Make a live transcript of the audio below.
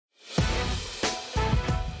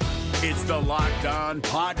It's the Locked On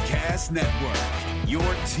Podcast Network, your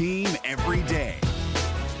team every day.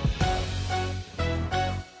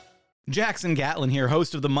 Jackson Gatlin here,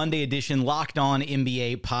 host of the Monday edition Locked On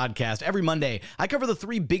NBA podcast. Every Monday, I cover the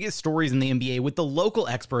three biggest stories in the NBA with the local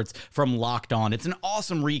experts from Locked On. It's an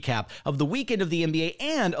awesome recap of the weekend of the NBA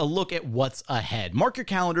and a look at what's ahead. Mark your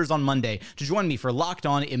calendars on Monday to join me for Locked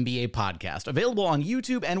On NBA podcast, available on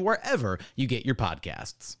YouTube and wherever you get your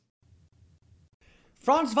podcasts.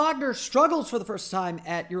 Franz Wagner struggles for the first time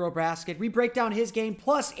at Eurobasket. We break down his game,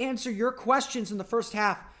 plus answer your questions in the first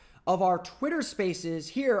half of our Twitter Spaces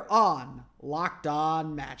here on Locked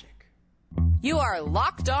On Magic. You are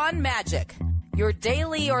Locked On Magic, your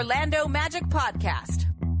daily Orlando Magic podcast,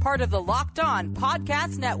 part of the Locked On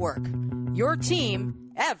Podcast Network, your team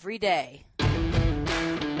every day.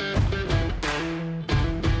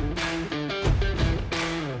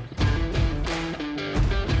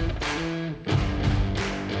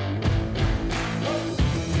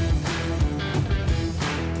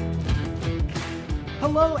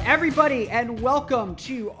 Hello, everybody, and welcome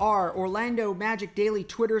to our Orlando Magic Daily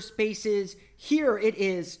Twitter Spaces. Here it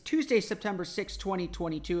is Tuesday, September 6,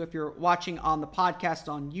 2022. If you're watching on the podcast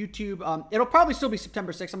on YouTube, it'll probably still be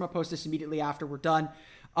September 6th. I'm going to post this immediately after we're done.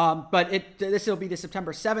 But this will be the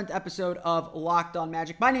September 7th episode of Locked On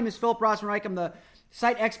Magic. My name is Philip Rossman-Reich. I'm the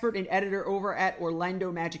site expert and editor over at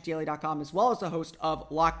OrlandoMagicDaily.com, as well as the host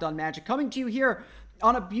of Locked On Magic, coming to you here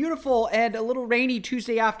on a beautiful and a little rainy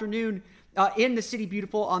Tuesday afternoon in the City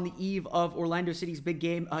Beautiful on the eve of Orlando City's big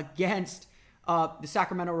game against the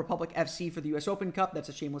Sacramento Republic FC for the U.S. Open Cup. That's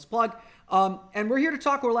a shameless plug. And we're here to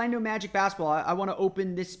talk Orlando Magic basketball. I want to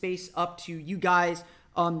open this space up to you guys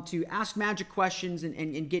to ask Magic questions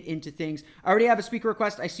and get into things. I already have a speaker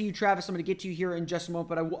request. I see you, Travis. I'm going to get to you here in just a moment,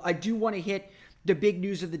 but I do want to hit the big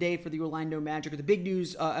news of the day for the Orlando Magic, or the big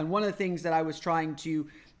news, and one of the things that I was trying to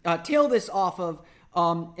tail this off of,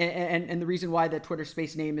 and the reason why the Twitter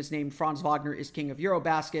space name is named Franz Wagner is King of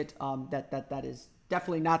Eurobasket, that is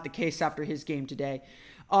definitely not the case after his game today.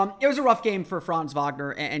 It was a rough game for Franz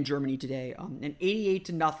Wagner and Germany today. An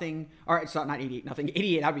 88-0, or it's not 88-0,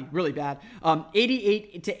 88, that'd be really bad.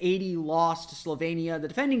 88-80 loss to Slovenia. The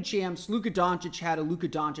defending champs, Luka Doncic, had a Luka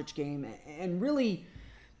Doncic game, and really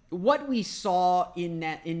what we saw in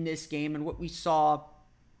this game, and what we saw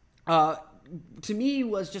to me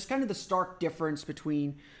was just kind of the stark difference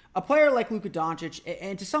between a player like Luka Doncic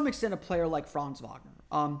and to some extent a player like Franz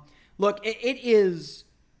Wagner. Look, it is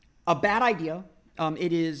a bad idea.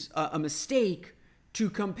 It is a mistake to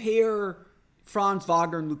compare Franz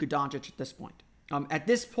Wagner and Luka Doncic at this point. At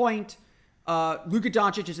this point, Luka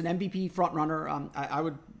Doncic is an MVP frontrunner. I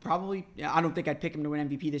would probably, I don't think I'd pick him to win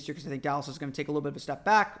MVP this year because I think Dallas is going to take a little bit of a step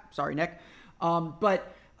back. Sorry, Nick.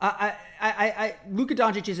 But Luka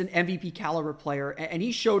Doncic is an MVP caliber player, and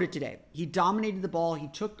he showed it today. He dominated the ball. He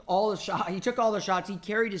took all the shots. He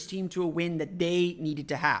carried his team to a win that they needed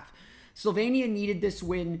to have. Slovenia needed this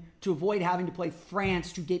win to avoid having to play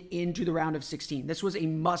France to get into the round of 16. This was a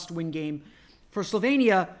must-win game for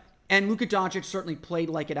Slovenia, and Luka Doncic certainly played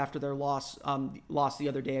like it after their loss the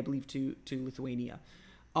other day, I believe, to Lithuania.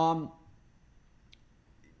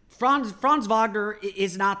 Franz Wagner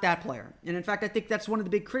is not that player. And in fact, I think that's one of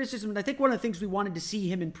the big criticisms. And I think one of the things we wanted to see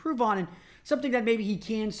him improve on, and something that maybe he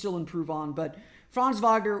can still improve on, but Franz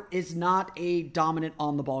Wagner is not a dominant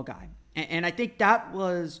on-the-ball guy. And I think that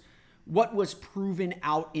was what was proven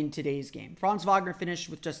out in today's game. Franz Wagner finished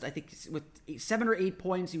with with 7 or 8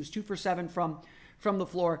 points. He was 2 for 7 from the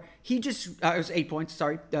floor. He just, it was 8 points,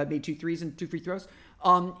 made 2 threes and 2 free throws.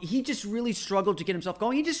 He just really struggled to get himself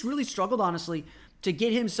going. He just really struggled, honestly, to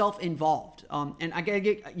get himself involved. And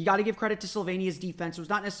you got to give credit to Slovenia's defense. It was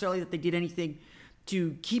not necessarily that they did anything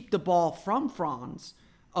to keep the ball from Franz.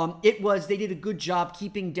 They did a good job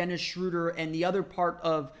keeping Dennis Schroeder and the other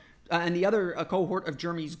cohort of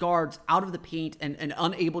Germany's guards out of the paint and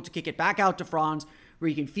unable to kick it back out to Franz, where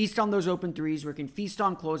he can feast on those open threes, where he can feast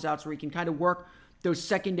on closeouts, where he can kind of work those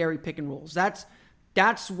secondary pick and rolls.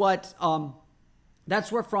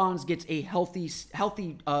 That's where Franz gets a healthy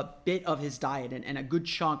bit of his diet and a good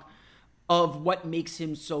chunk of what makes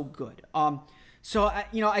him so good. I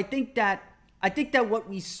think that what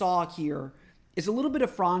we saw here is a little bit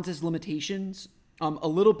of Franz's limitations, a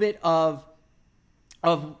little bit of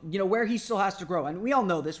where he still has to grow. And we all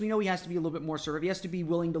know this. We know he has to be a little bit more assertive. He has to be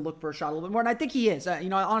willing to look for a shot a little bit more. And I think he is.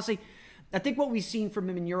 Honestly, I think what we've seen from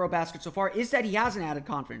him in Eurobasket so far is that he has an added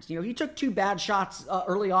confidence. He took 2 bad shots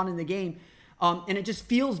early on in the game. And it just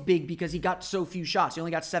feels big because he got so few shots. He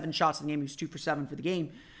only got 7 shots in the game. He was 2 for 7 for the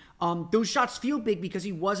game. Those shots feel big because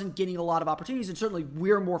he wasn't getting a lot of opportunities. And certainly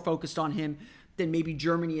we're more focused on him than maybe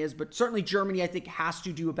Germany is, but certainly Germany, I think, has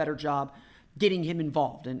to do a better job getting him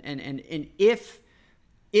involved. And if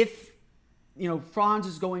Franz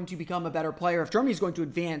is going to become a better player, if Germany is going to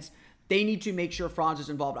advance, they need to make sure Franz is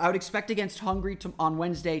involved. I would expect against Hungary on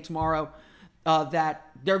Wednesday, tomorrow,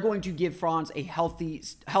 that they're going to give Franz a healthy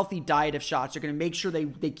diet of shots. They're going to make sure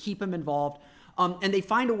they keep him involved, and they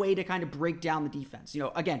find a way to kind of break down the defense.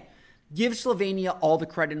 Again, give Slovenia all the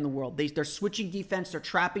credit in the world. They're switching defense. They're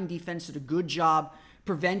trapping defense. Did a good job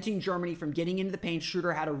preventing Germany from getting into the paint.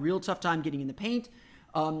 Schroeder had a real tough time getting in the paint.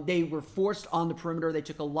 They were forced on the perimeter. They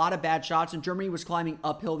took a lot of bad shots, and Germany was climbing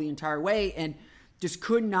uphill the entire way and just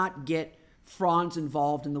could not get Franz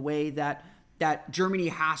involved in the way that Germany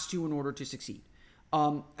has to in order to succeed.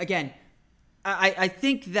 Again, I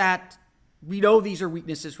think that we know these are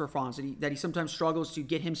weaknesses for Franz, that he sometimes struggles to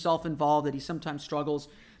get himself involved, that he sometimes struggles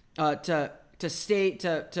to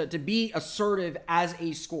be assertive as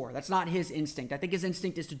a scorer. That's not his instinct. I think his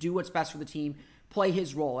instinct is to do what's best for the team, play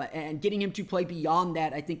his role, and getting him to play beyond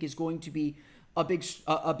that, I think, is going to be a big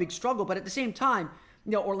struggle. But at the same time,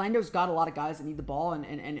 Orlando's got a lot of guys that need the ball,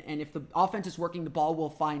 and if the offense is working, the ball will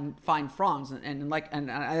find Franz, and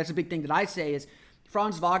that's a big thing that I say is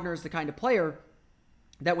Franz Wagner is the kind of player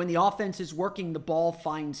that when the offense is working, the ball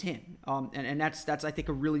finds him, and that's I think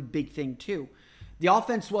a really big thing too. The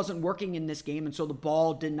offense wasn't working in this game, and so the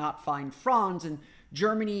ball did not find Franz. And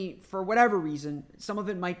Germany, for whatever reason, some of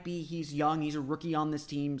it might be he's young, he's a rookie on this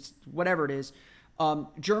team, whatever it is,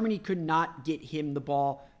 Germany could not get him the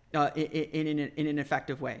ball in an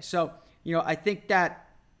effective way. So, I think that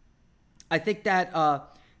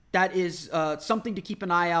that is something to keep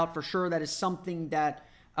an eye out for sure. That is something that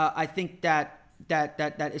I think that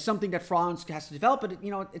is something that Franz has to develop. But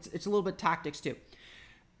it's a little bit tactics too.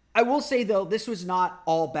 I will say, though, this was not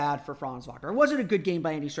all bad for Franz Wagner. It wasn't a good game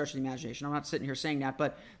by any stretch of the imagination. I'm not sitting here saying that.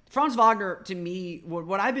 But Franz Wagner, to me,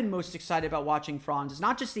 what I've been most excited about watching Franz is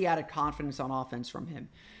not just the added confidence on offense from him.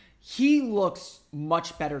 He looks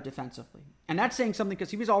much better defensively. And that's saying something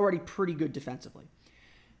because he was already pretty good defensively.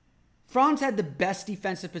 Franz had the best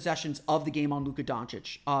defensive possessions of the game on Luka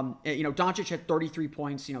Doncic. Doncic had 33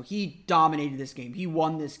 points. He dominated this game. He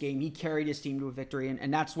won this game. He carried his team to a victory.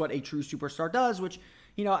 And that's what a true superstar does, which,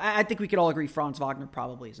 I think we could all agree Franz Wagner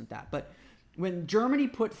probably isn't that. But when Germany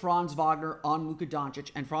put Franz Wagner on Luka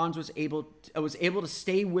Doncic and Franz was able to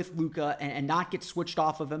stay with Luka and not get switched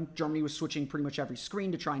off of him, Germany was switching pretty much every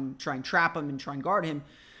screen to try and trap him and try and guard him.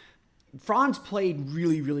 Franz played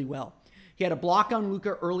really, really well. He had a block on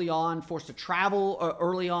Luka early on, forced to travel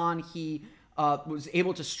early on. He was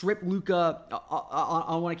able to strip Luka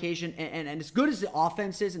on one occasion. And as good as the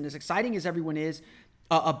offense is and as exciting as everyone is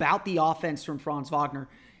about the offense from Franz Wagner,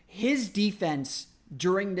 his defense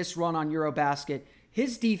during this run on Eurobasket,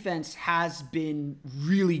 his defense has been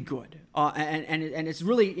really good. And it's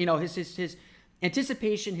really, his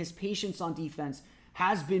anticipation, his patience on defense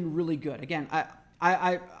has been really good. Again,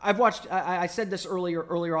 I've watched, I said this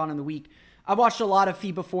earlier on in the week, I've watched a lot of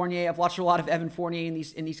FIBA Fournier. I've watched a lot of Evan Fournier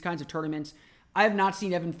in these kinds of tournaments. I have not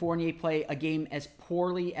seen Evan Fournier play a game as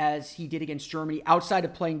poorly as he did against Germany, outside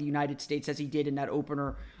of playing the United States as he did in that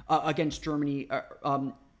opener against Germany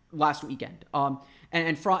last weekend.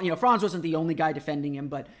 And Franz wasn't the only guy defending him,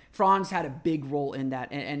 but Franz had a big role in that.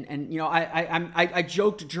 I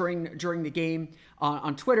joked during the game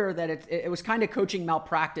on Twitter that it was kind of coaching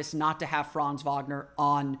malpractice not to have Franz Wagner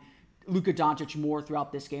on Luka Doncic more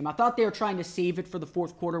throughout this game. I thought they were trying to save it for the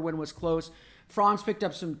fourth quarter when it was close. Franz picked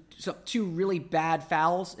up two really bad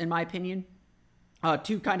fouls, in my opinion,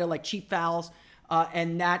 two kind of like cheap fouls,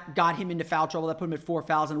 and that got him into foul trouble. That put him at 4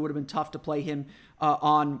 fouls, and it would have been tough to play him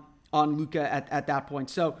on Luka at that point.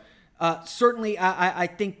 So certainly, I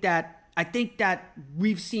think that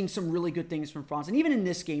we've seen some really good things from Franz, and even in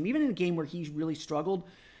this game, even in a game where he really struggled,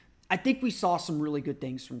 I think we saw some really good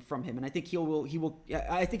things from him, and I think he will.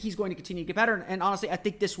 I think he's going to continue to get better. And honestly, I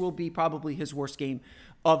think this will be probably his worst game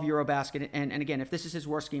of Eurobasket. And again, if this is his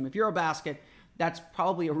worst game of Eurobasket, that's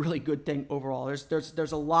probably a really good thing overall.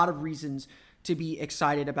 There's a lot of reasons to be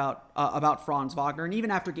excited about Franz Wagner, and even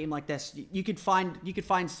after a game like this, you could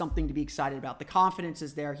find something to be excited about. The confidence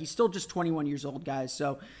is there. He's still just 21 years old, guys,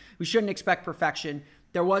 so we shouldn't expect perfection.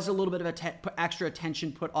 There was a little bit of extra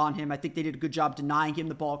attention put on him. I think they did a good job denying him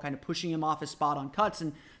the ball, kind of pushing him off his spot on cuts,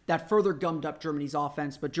 and that further gummed up Germany's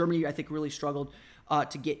offense. But Germany, I think, really struggled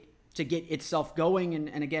to get itself going.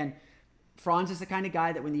 And again, Franz is the kind of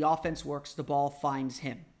guy that when the offense works, the ball finds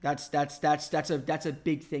him. That's a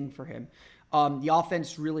big thing for him. The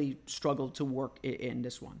offense really struggled to work in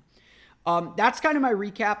this one. That's kind of my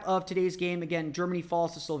recap of today's game. Again, Germany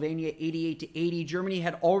falls to Slovenia 88-80. Germany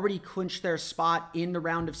had already clinched their spot in the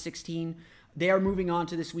round of 16 They are moving on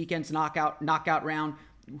to this weekend's knockout round.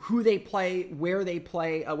 Who they play, where they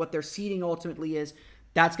play, what their seeding ultimately is,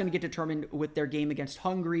 that's going to get determined with their game against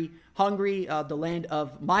Hungary. Hungary, the land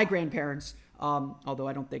of my grandparents, although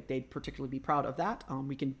I don't think they'd particularly be proud of that.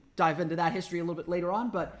 We can dive into that history a little bit later on,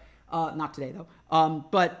 but not today though.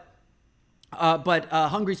 But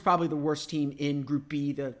Hungary's probably the worst team in Group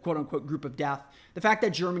B, the quote-unquote group of death. The fact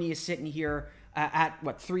that Germany is sitting here at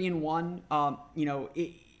 3-1,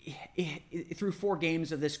 through 4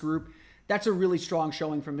 games of this group, that's a really strong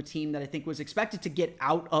showing from a team that I think was expected to get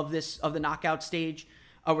out of the knockout stage.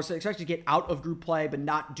 Was expected to get out of group play, but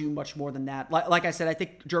not do much more than that. Like I said, I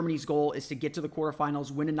think Germany's goal is to get to the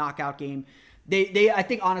quarterfinals, win a knockout game. I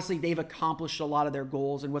think honestly, they've accomplished a lot of their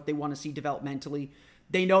goals and what they want to see developmentally.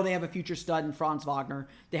 They know they have a future stud in Franz Wagner.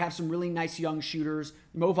 They have some really nice young shooters.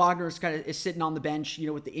 Mo Wagner is sitting on the bench,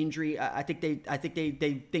 with the injury. I think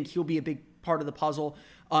they think he'll be a big part of the puzzle.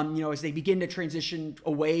 As they begin to transition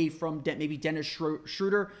away from maybe Dennis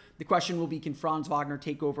Schroeder, the question will be, can Franz Wagner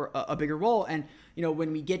take over a bigger role? And,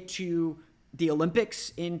 when we get to the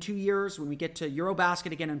Olympics in 2 years, when we get to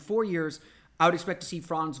Eurobasket again in 4 years, I would expect to see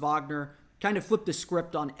Franz Wagner kind of flip the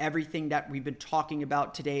script on everything that we've been talking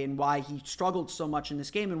about today and why he struggled so much in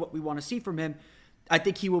this game and what we want to see from him. I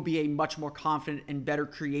think he will be a much more confident and better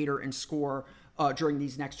creator and scorer during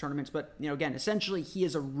these next tournaments. But, again, essentially he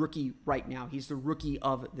is a rookie right now. He's the rookie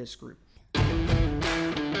of this group.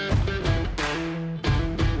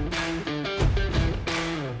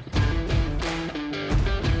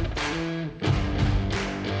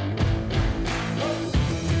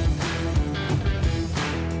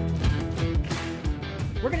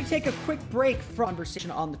 We're going to take a quick break from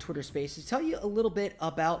conversation on the Twitter space to tell you a little bit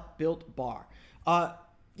about Built Bar.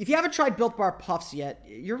 If you haven't tried Built Bar Puffs yet,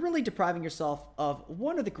 you're really depriving yourself of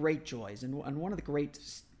one of the great joys and one of the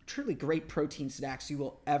truly great protein snacks you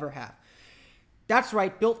will ever have. That's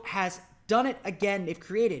right, Built has done it again. They've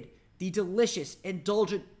created the delicious,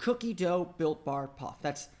 indulgent cookie dough Built Bar Puff.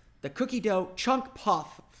 That's the cookie dough chunk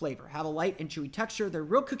puff flavor. Have a light and chewy texture. They're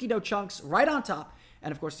real cookie dough chunks right on top.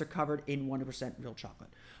 And of course, they're covered in 100% real chocolate.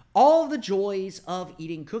 All the joys of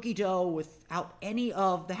eating cookie dough without any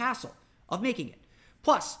of the hassle of making it.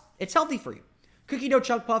 Plus, it's healthy for you. Cookie dough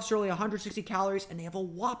chunk puffs are only 160 calories, and they have a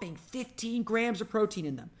whopping 15 grams of protein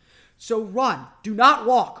in them. So run, do not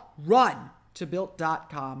walk, run to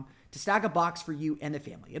Built.com to snag a box for you and the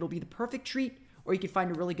family. It'll be the perfect treat, or you can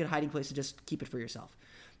find a really good hiding place to just keep it for yourself.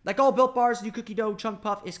 Like all Built Bars, new cookie dough chunk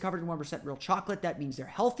puff is covered in 1% real chocolate. That means they're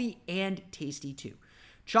healthy and tasty too.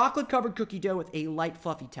 Chocolate-covered cookie dough with a light,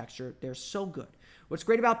 fluffy texture. They're so good. What's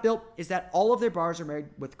great about Built is that all of their bars are made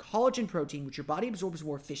with collagen protein, which your body absorbs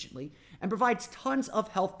more efficiently and provides tons of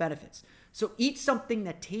health benefits. So eat something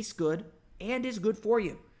that tastes good and is good for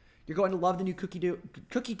you. You're going to love the new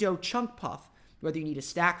cookie dough chunk puff, whether you need a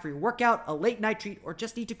snack for your workout, a late night treat, or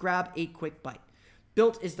just need to grab a quick bite.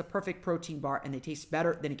 Built is the perfect protein bar, and they taste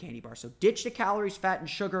better than a candy bar. So ditch the calories, fat, and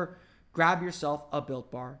sugar. Grab yourself a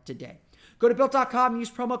Built Bar today. Go to Built.com,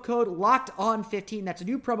 use promo code LOCKEDON15. That's a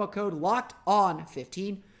new promo code,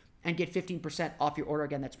 LOCKEDON15, and get 15% off your order.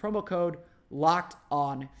 Again, that's promo code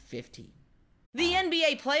LOCKEDON15. The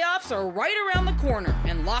NBA playoffs are right around the corner,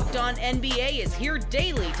 and Locked On NBA is here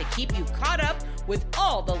daily to keep you caught up with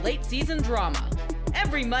all the late season drama.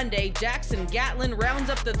 Every Monday, Jackson Gatlin rounds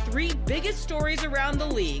up the 3 biggest stories around the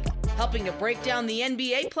league, helping to break down the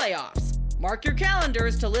NBA playoffs. Mark your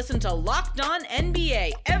calendars to listen to Locked On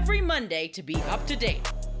NBA every Monday to be up to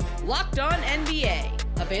date. Locked On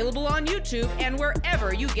NBA, available on YouTube and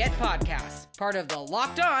wherever you get podcasts. Part of the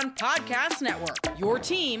Locked On Podcast Network, your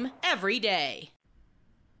team every day.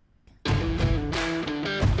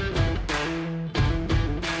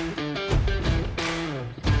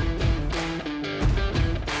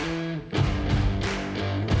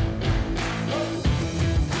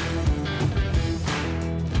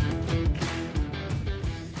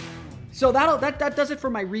 So that does it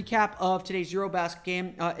for my recap of today's Eurobasket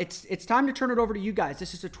game. It's time to turn it over to you guys.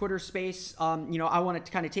 This is a Twitter space. I want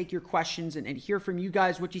to kind of take your questions and hear from you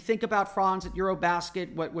guys what you think about Franz at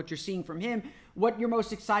Eurobasket, what you're seeing from him, what you're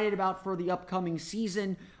most excited about for the upcoming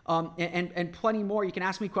season, and plenty more. You can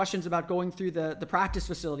ask me questions about going through the practice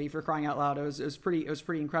facility, for crying out loud. It was pretty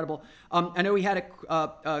incredible. I know we had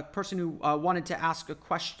a person who wanted to ask a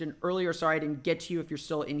question earlier. Sorry I didn't get to you. If you're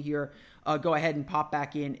still in here, go ahead and pop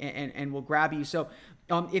back in and we'll grab you. So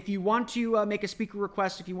if you want to make a speaker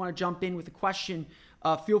request, if you want to jump in with a question,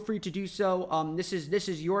 feel free to do so. This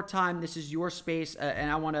is your time. This is your space.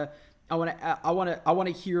 And I want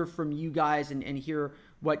to hear from you guys and hear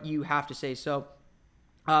what you have to say. So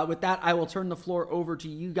with that, I will turn the floor over to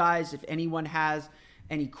you guys. If anyone has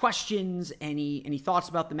any questions, any thoughts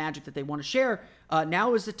about the Magic that they want to share,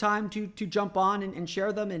 now is the time to jump on and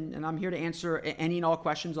share them. And I'm here to answer any and all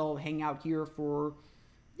questions. I'll hang out here for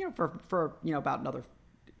about another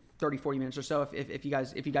 30, 40 minutes or so. If you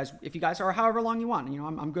guys are however long you want,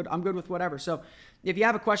 I'm good with whatever. So if you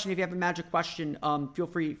have a question, if you have a Magic question, feel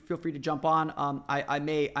free to jump on. I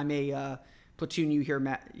may platoon you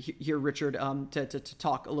here, Richard, to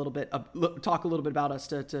talk a little bit about us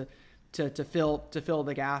to fill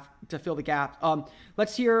the gap.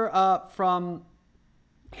 Let's hear from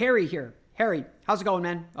Harry here. Harry, how's it going,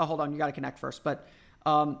 man? Oh, hold on, you got to connect first. But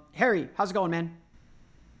Harry, how's it going, man?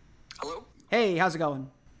 Hello. Hey, how's it going?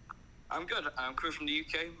 I'm good. I'm coming from the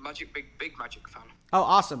UK. Big Magic fan. Oh,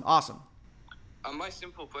 awesome. My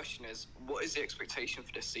simple question is, what is the expectation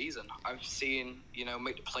for this season? I've seen,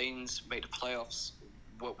 make the planes, make the playoffs.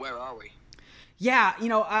 Where are we? Yeah,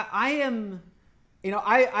 I am.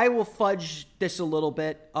 I will fudge this a little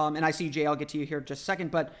bit, and I see Jay. I'll get to you here in just a second,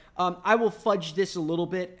 but I will fudge this a little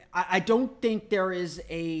bit. I don't think there is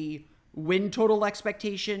a win total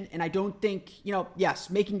expectation, and I don't think, yes,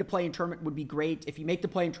 making the play-in tournament would be great. If you make the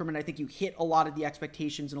play-in tournament, I think you hit a lot of the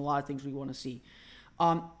expectations and a lot of things we want to see.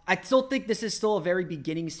 I still think this is still a very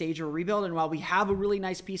beginning stage of a rebuild, and while we have a really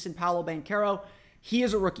nice piece in Paolo Banchero, he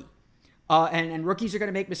is a rookie, and rookies are going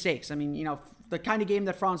to make mistakes. I mean, the kind of game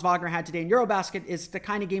that Franz Wagner had today in Eurobasket is the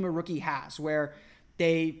kind of game a rookie has, where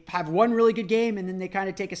they have one really good game and then they kind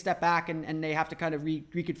of take a step back and they have to kind of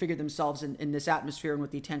reconfigure themselves in this atmosphere and with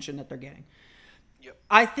the attention that they're getting. Yep.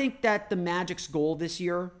 I think that the Magic's goal this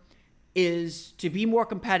year is to be more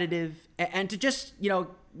competitive and to just,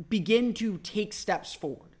 begin to take steps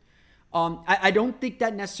forward. I don't think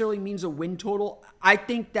that necessarily means a win total. I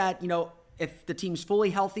think that, if the team's fully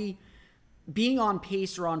healthy, being on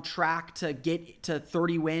pace or on track to get to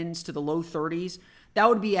 30 wins, to the low 30s, that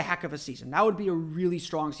would be a heck of a season. That would be a really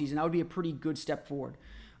strong season. That would be a pretty good step forward.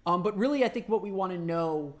 But really, I think what we want to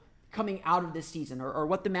know coming out of this season, or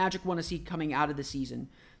what the Magic want to see coming out of the season,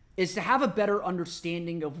 is to have a better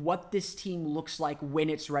understanding of what this team looks like when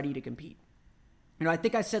it's ready to compete. I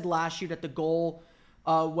think I said last year that the goal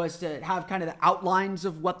was to have kind of the outlines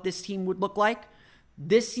of what this team would look like.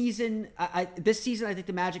 This season, I think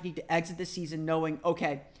the Magic need to exit this season knowing,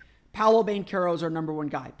 okay, Paolo Banchero is our number one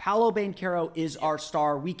guy. Paolo Banchero is our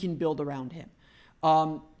star. We can build around him.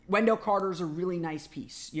 Wendell Carter's a really nice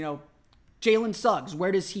piece. Jalen Suggs,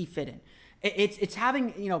 where does he fit in? It's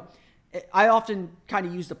having, I often kind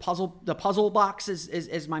of use the puzzle box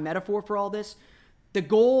as my metaphor for all this. The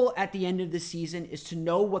goal at the end of the season is to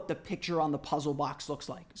know what the picture on the puzzle box looks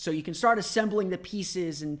like. So you can start assembling the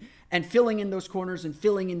pieces and filling in those corners and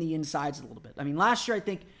filling in the insides a little bit. I mean, last year I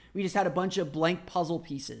think we just had a bunch of blank puzzle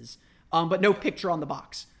pieces, but no picture on the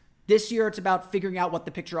box. This year it's about figuring out what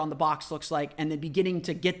the picture on the box looks like and then beginning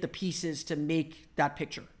to get the pieces to make that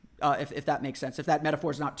picture, if that makes sense, if that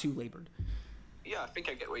metaphor is not too labored. Yeah, I think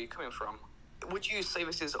I get where you're coming from. Would you say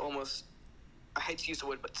this is almost, I hate to use the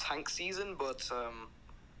word, but tank season, but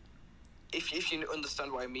if you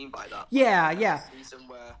understand what I mean by that. Yeah. Season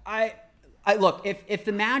where... I look, if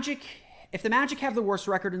the Magic have the worst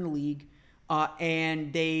record in the league,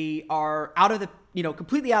 and they are out of the,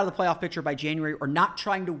 completely out of the playoff picture by January, or not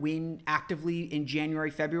trying to win actively in January,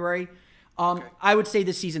 February, okay, I would say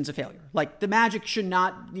this season's a failure. Like, the Magic should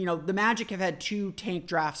not, the Magic have had 2 tank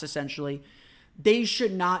drafts essentially. They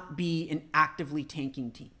should not be an actively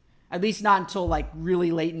tanking team. At least not until like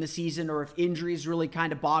really late in the season, or if injuries really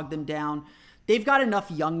kind of bog them down. They've got enough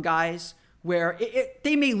young guys where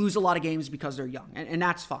they may lose a lot of games because they're young, and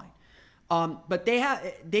that's fine. But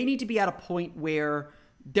they need to be at a point where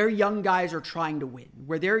their young guys are trying to win,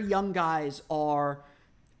 where their young guys are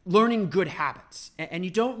learning good habits. And you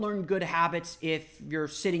don't learn good habits if you're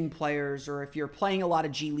sitting players or if you're playing a lot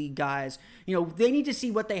of G League guys. They need to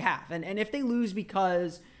see what they have. And if they lose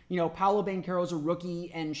because, Paolo Banchero's a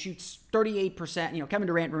rookie and shoots 38%, Kevin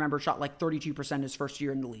Durant, remember, shot like 32% his first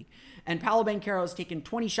year in the league. And Paolo Banchero's taking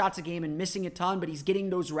 20 shots a game and missing a ton, but he's getting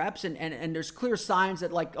those reps, and there's clear signs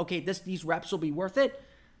that, like, okay, these reps will be worth it.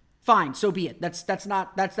 Fine, so be it.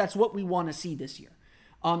 That's what we want to see this year.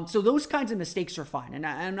 So those kinds of mistakes are fine. And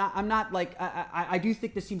I'm not like, I do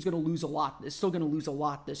think this team's going to lose a lot. It's still going to lose a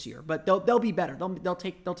lot this year, but they'll be better. They'll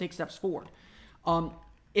take steps forward.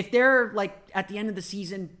 If they're like at the end of the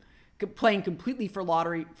season playing completely for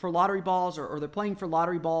lottery balls, or they're playing for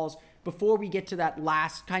lottery balls before we get to that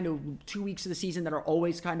last kind of 2 weeks of the season that are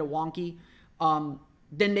always kind of wonky,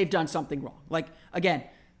 then they've done something wrong. Like, again,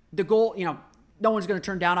 the goal, no one's going to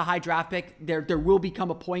turn down a high draft pick. There will become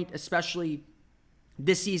a point, especially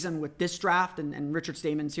this season with this draft, and Richard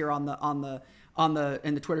Stamen's here on in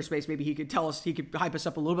the Twitter space. Maybe he could hype us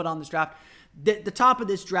up a little bit on this draft. The top of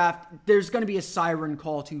this draft, there's going to be a siren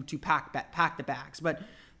call to pack the bags, but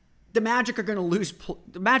the Magic are going to lose.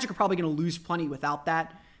 The Magic are probably going to lose plenty without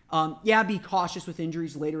that. Be cautious with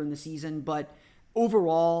injuries later in the season, but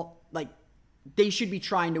overall, like, they should be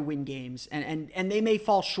trying to win games, and they may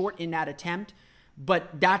fall short in that attempt,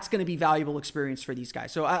 but that's going to be valuable experience for these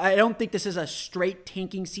guys. So I don't think this is a straight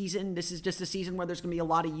tanking season. This is just a season where there's going to be a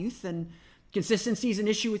lot of youth, and consistency is an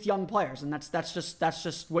issue with young players, and that's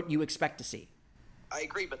just what you expect to see. I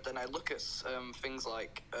agree, but then I look at things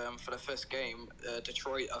like for the first game,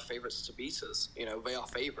 Detroit are favorites to beat us. You know, they are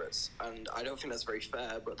favorites, and I don't think that's very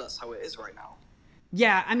fair, but that's how it is right now.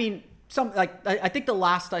 Yeah, I mean, I think the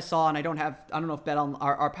last I saw, and I don't know if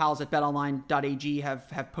our pals at betonline.ag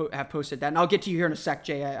have posted that, and I'll get to you here in a sec,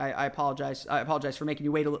 Jay. I apologize. I apologize for making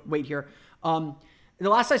you wait here. The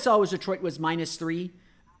last I saw was Detroit was -3.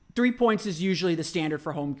 3 points is usually the standard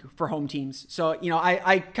for home teams. So,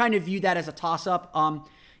 I kind of view that as a toss-up.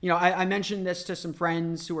 I mentioned this to some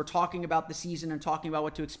friends who were talking about the season and talking about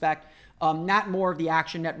what to expect. Nat Moore of the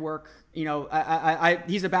Action Network,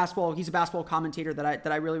 he's a basketball commentator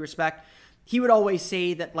that I really respect. He would always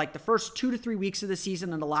say that, like, the first 2 to 3 weeks of the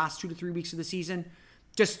season and the last 2 to 3 weeks of the season,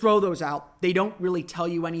 just throw those out. They don't really tell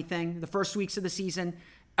you anything. The first weeks of the season,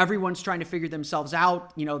 everyone's trying to figure themselves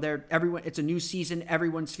out. It's a new season.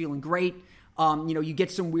 Everyone's feeling great. You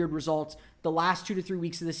get some weird results. The last 2 to 3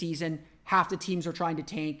 weeks of the season, half the teams are trying to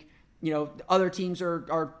tank. Other teams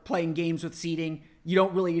are playing games with seeding. You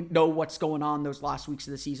don't really know what's going on those last weeks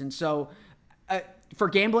of the season. So for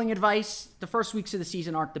gambling advice, the first weeks of the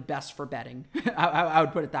season aren't the best for betting. I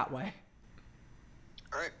would put it that way.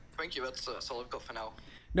 All right. Thank you. That's all I've got for now.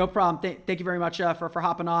 No problem. Thank you very much for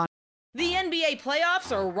hopping on. The NBA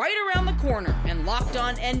playoffs are right around the corner, and Locked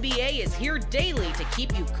On NBA is here daily to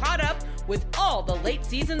keep you caught up with all the late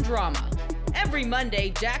season drama. Every Monday,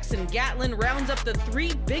 Jackson Gatlin rounds up the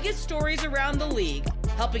 3 biggest stories around the league,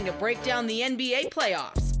 helping to break down the NBA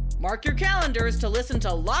playoffs. Mark your calendars to listen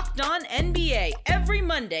to Locked On NBA every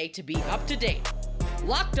Monday to be up to date.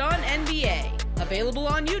 Locked On NBA, available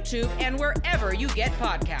on YouTube and wherever you get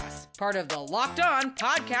podcasts. Part of the Locked On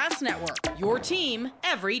Podcast Network, your team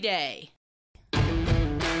every day.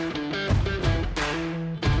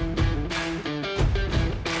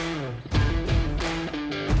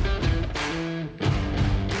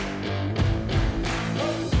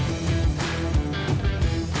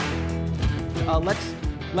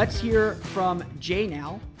 Let's hear from Jay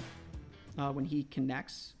now when he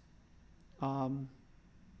connects. Hold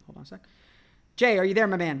on a sec. Jay, are you there,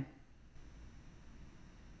 my man?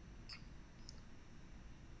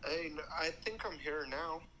 Hey, I think I'm here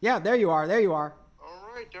now. Yeah, there you are. All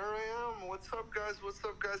right, there I am. What's up, guys?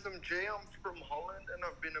 I'm Jay. I'm from Holland, and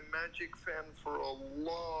I've been a Magic fan for a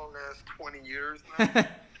long-ass 20 years now.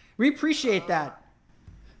 We appreciate that.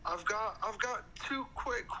 I've got 2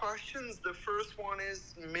 quick questions. The first one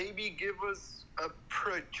is maybe give us a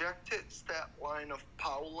projected stat line of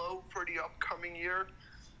Paolo for the upcoming year.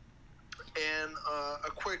 And a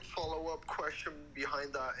quick follow-up question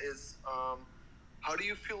behind that is, how do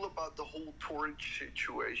you feel about the whole Torch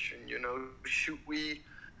situation? Should we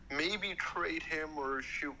maybe trade him, or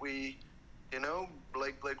should we,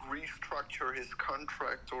 like restructure his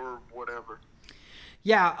contract or whatever?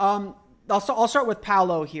 Yeah, I'll start with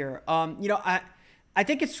Paolo here. I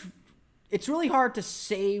think it's really hard to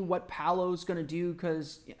say what Paolo's going to do,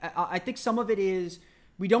 because I think some of it is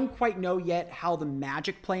we don't quite know yet how the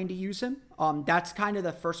Magic plan to use him. That's kind of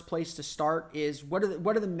the first place to start, is where do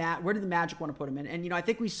the Magic want to put him in? And I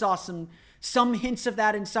think we saw some hints of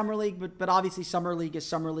that in Summer League, but obviously Summer League is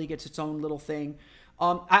Summer League. It's its own little thing.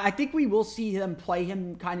 I think we will see them play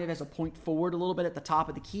him kind of as a point forward a little bit at the top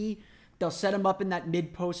of the key. They'll set him up in that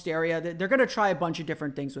mid-post area. They're going to try a bunch of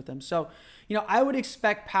different things with him. So, I would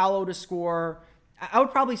expect Paolo to score. I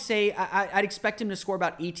would probably say I'd expect him to score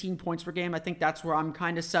about 18 points per game. I think that's where I'm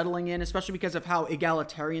kind of settling in, especially because of how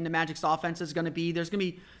egalitarian the Magic's offense is going to be. There's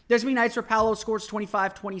going to be nights where Paolo scores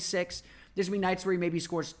 25, 26. There's going to be nights where he maybe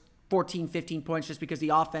scores 14, 15 points, just because the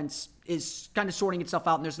offense is kind of sorting itself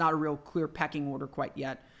out and there's not a real clear pecking order quite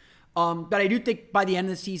yet. But I do think by the end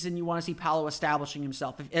of the season, you want to see Paolo establishing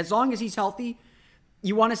himself. As long as he's healthy,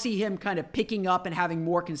 you want to see him kind of picking up and having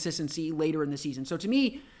more consistency later in the season. So to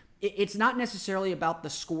me, it's not necessarily about the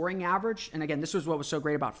scoring average. And again, this was what was so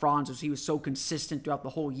great about Franz, was he was so consistent throughout the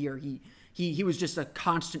whole year. He was just a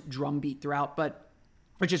constant drumbeat throughout, but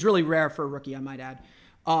which is really rare for a rookie, I might add.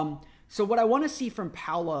 So what I want to see from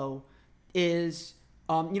Paolo is,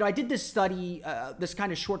 I did this study, this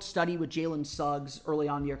kind of short study with Jalen Suggs early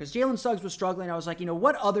on in the year, because Jalen Suggs was struggling. I was like,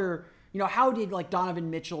 what other how did like Donovan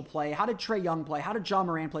Mitchell play? How did Trae Young play? How did John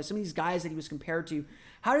Moran play? Some of these guys that he was compared to,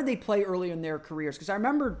 how did they play early in their careers? Because I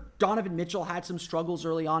remember Donovan Mitchell had some struggles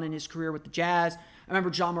early on in his career with the Jazz. I remember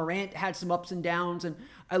John Morant had some ups and downs, and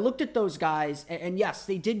I looked at those guys, and yes,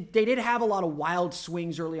 they did have a lot of wild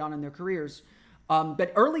swings early on in their careers.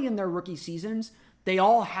 But early in their rookie seasons, they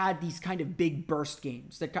all had these kind of big burst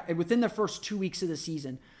games that within the first 2 weeks of the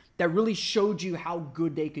season that really showed you how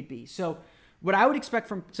good they could be. So what I would expect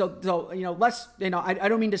from, I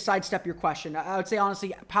don't mean to sidestep your question. I would say,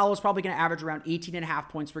 honestly, Paolo's probably going to average around 18.5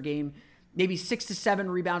 points per game, maybe 6 to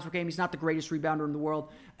 7 rebounds per game. He's not the greatest rebounder in the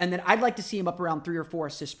world. And then I'd like to see him up around 3 or 4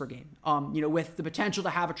 assists per game, with the potential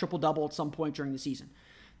to have a triple-double at some point during the season.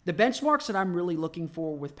 The benchmarks that I'm really looking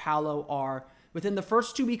for with Paolo are, within the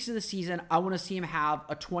first 2 weeks of the season, I want to see him have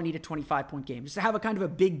a 20 to 25 point game. Just to have a kind of a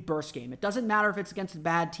big burst game. It doesn't matter if it's against a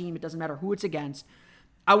bad team. It doesn't matter who it's against.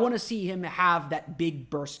 I want to see him have that big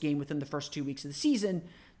burst game within the first 2 weeks of the season,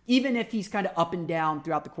 even if he's kind of up and down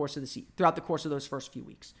throughout the course of those first few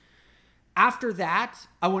weeks. After that,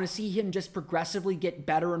 I want to see him just progressively get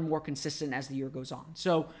better and more consistent as the year goes on.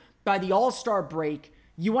 So by the All-Star break,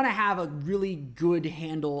 you want to have a really good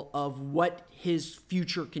handle of what his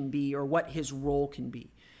future can be or what his role can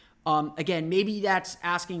be. Again, maybe that's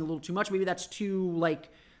asking a little too much. Maybe that's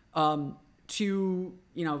I'm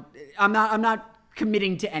not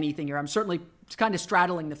committing to anything here. I'm certainly kind of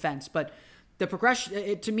straddling the fence, but the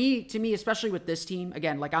progression, to me, especially with this team,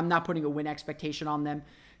 again, like I'm not putting a win expectation on them.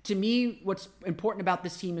 To me, what's important about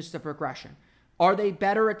this team is the progression. Are they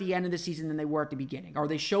better at the end of the season than they were at the beginning? Are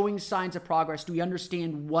they showing signs of progress? Do we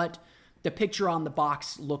understand what the picture on the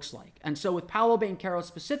box looks like? And so with Paolo Banchero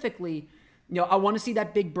specifically, I want to see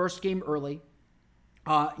that big burst game early,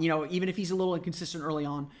 even if he's a little inconsistent early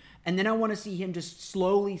on. And then I want to see him just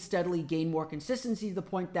slowly, steadily gain more consistency to the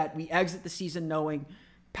point that we exit the season knowing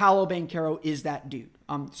Paolo Banchero is that dude.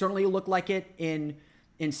 Certainly it'll look like it in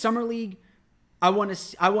Summer League. I want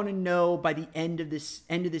to know by the end of the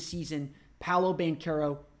season, Paolo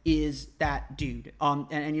Banchero is that dude.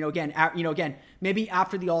 Again, maybe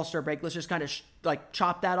after the All-Star break, let's just kind of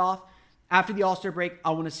chop that off. After the All-Star break, I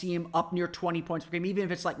want to see him up near 20 points per game, even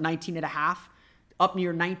if it's like 19 and a half, up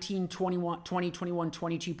near 19, 21,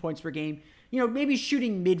 22 points per game. Maybe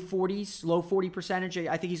shooting mid 40s, low 40 percentage.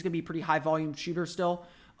 I think he's going to be a pretty high volume shooter still.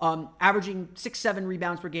 Averaging 6-7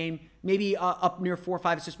 rebounds per game, maybe up near 4 or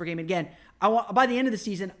 5 assists per game. And again, by the end of the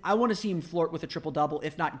season, I want to see him flirt with a triple-double,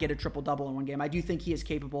 if not get a triple-double in one game. I do think he is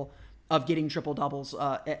capable of getting triple-doubles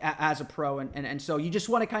as a pro. And so you just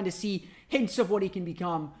want to kind of see hints of what he can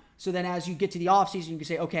become. So then as you get to the offseason, you can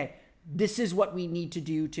say, okay, this is what we need to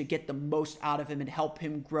do to get the most out of him and help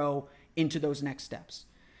him grow into those next steps.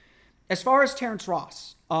 As far as Terrence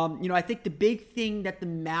Ross, I think the big thing that the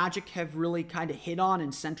Magic have really kind of hit on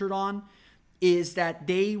and centered on is that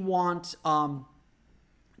they want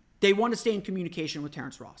to stay in communication with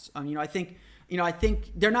Terrence Ross. I think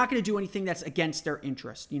they're not going to do anything that's against their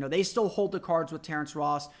interest. They still hold the cards with Terrence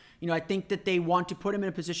Ross. I think that they want to put him in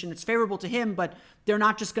a position that's favorable to him, but they're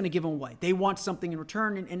not just going to give him away. They want something in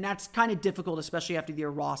return, and that's kind of difficult, especially after the year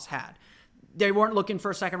Ross had. They weren't looking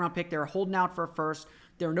for a second-round pick. They were holding out for a first.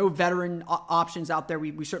 There are no veteran options out there.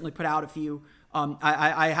 We certainly put out a few.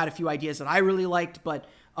 I had a few ideas that I really liked, but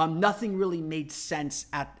nothing really made sense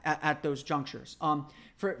at those junctures.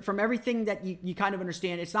 From everything that you kind of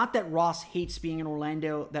understand, it's not that Ross hates being in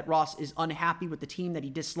Orlando, that Ross is unhappy with the team, that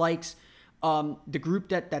he dislikes the group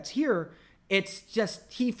that's here. It's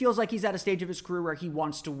just he feels like he's at a stage of his career where he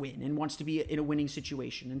wants to win and wants to be in a winning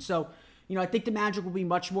situation. And so, I think the Magic will be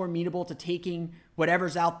much more amenable to taking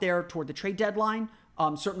whatever's out there toward the trade deadline.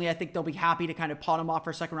 Certainly, I think they'll be happy to kind of pot him off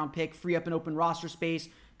for a second-round pick, free up an open roster space,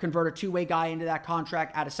 convert a two-way guy into that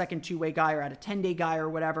contract, add a second two-way guy or add a 10-day guy or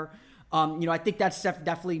whatever. I think that's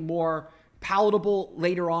definitely more palatable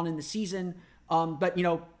later on in the season. But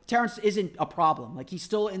Terrence isn't a problem. Like, he's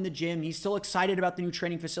still in the gym. He's still excited about the new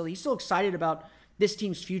training facility. He's still excited about this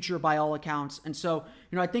team's future by all accounts. And so,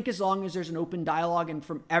 I think as long as there's an open dialogue, and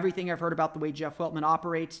from everything I've heard about the way Jeff Weltman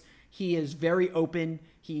operates, he is very open.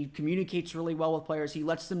 He communicates really well with players. He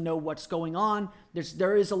lets them know what's going on.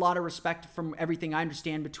 There is a lot of respect, from everything I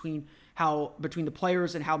understand, between the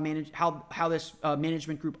players and how this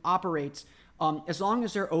management group operates. As long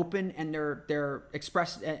as they're open and they're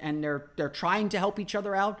expressed and they're trying to help each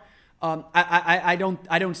other out, I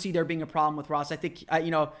don't see there being a problem with Ross. I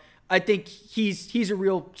think he's a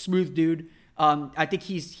real smooth dude. I think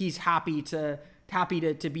he's happy to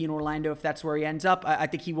be in Orlando if that's where he ends up. I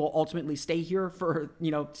think he will ultimately stay here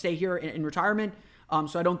in retirement.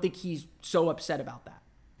 So I don't think he's so upset about that.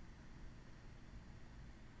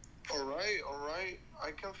 All right.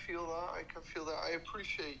 I can feel that. I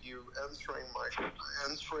appreciate you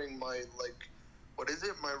answering my like, what is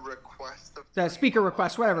it? My request of the speaker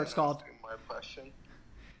request, whatever it's called. My question.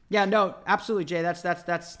 Yeah, no, absolutely, Jay. That's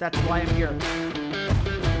why I'm here.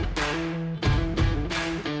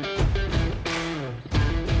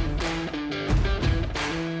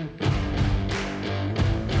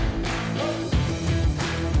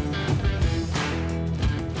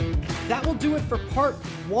 That will do it for part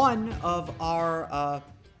 1 of our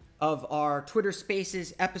Twitter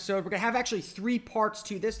Spaces episode. We're gonna have actually 3 parts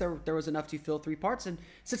to this. There was enough to fill 3 parts, and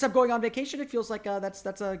since I'm going on vacation, it feels like that's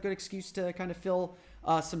a good excuse to kind of fill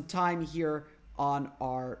some time here on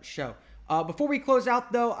our show. Before we close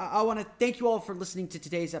out, though, I want to thank you all for listening to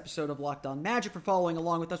today's episode of Locked On Magic, for following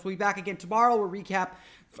along with us. We'll be back again tomorrow. We'll recap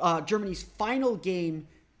Germany's final game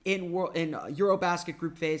in Eurobasket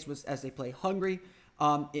group phase as they play Hungary.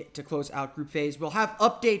 To close out group phase. We'll have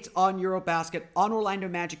updates on Eurobasket on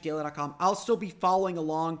OrlandoMagicDaily.com. I'll still be following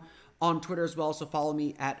along on Twitter as well, so follow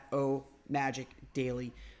me at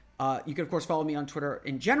OMagicDaily. You can, of course, follow me on Twitter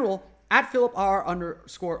in general at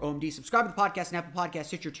 @PhilipR_OMD. Subscribe to the podcast and Apple Podcasts,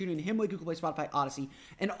 Stitcher, TuneIn, Himalaya, Google Play, Spotify, Odyssey,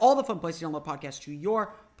 and all the fun places to download podcasts to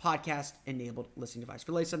your podcast-enabled listening device.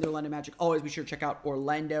 For the latest on the Orlando Magic, always be sure to check out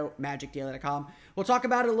OrlandoMagicDaily.com. We'll talk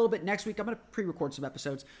about it a little bit next week. I'm going to pre-record some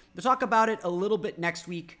episodes. We'll talk about it a little bit next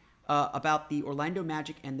week, about the Orlando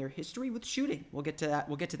Magic and their history with shooting. We'll get to that.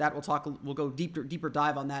 We'll go deeper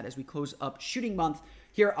dive on that as we close up Shooting Month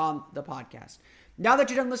here on the podcast. Now that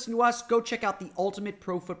you're done listening to us, go check out the Ultimate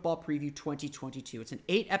Pro Football Preview 2022. It's an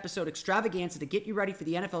 8-episode extravaganza to get you ready for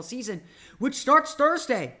the NFL season, which starts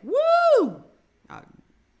Thursday. Woo!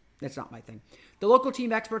 That's not my thing. The local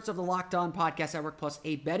team experts of the Locked On Podcast Network, plus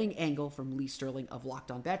a betting angle from Lee Sterling of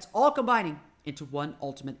Locked On Bets, all combining into one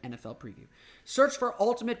ultimate NFL preview. Search for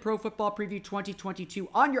Ultimate Pro Football Preview 2022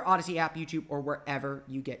 on your Odyssey app, YouTube, or wherever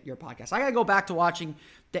you get your podcasts. I got to go back to watching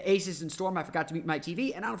the Aces and Storm. I forgot to mute my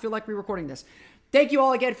TV, and I don't feel like re-recording this. Thank you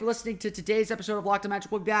all again for listening to today's episode of Locked On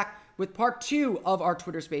Magic. We'll be back with part 2 of our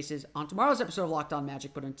Twitter Spaces on tomorrow's episode of Locked On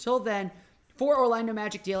Magic. But until then, for Orlando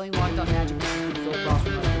Magic Daily and Locked On Magic, this has been Philip Ross.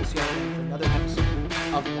 We'll see you all again for another episode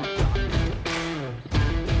of Locked On Magic.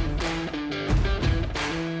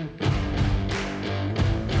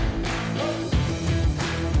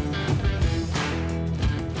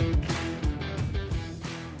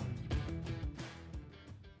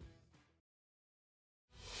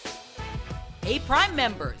 Hey, Prime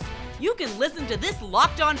members, you can listen to this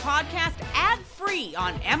Locked On podcast ad-free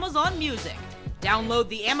on Amazon Music. Download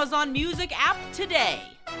the Amazon Music app today.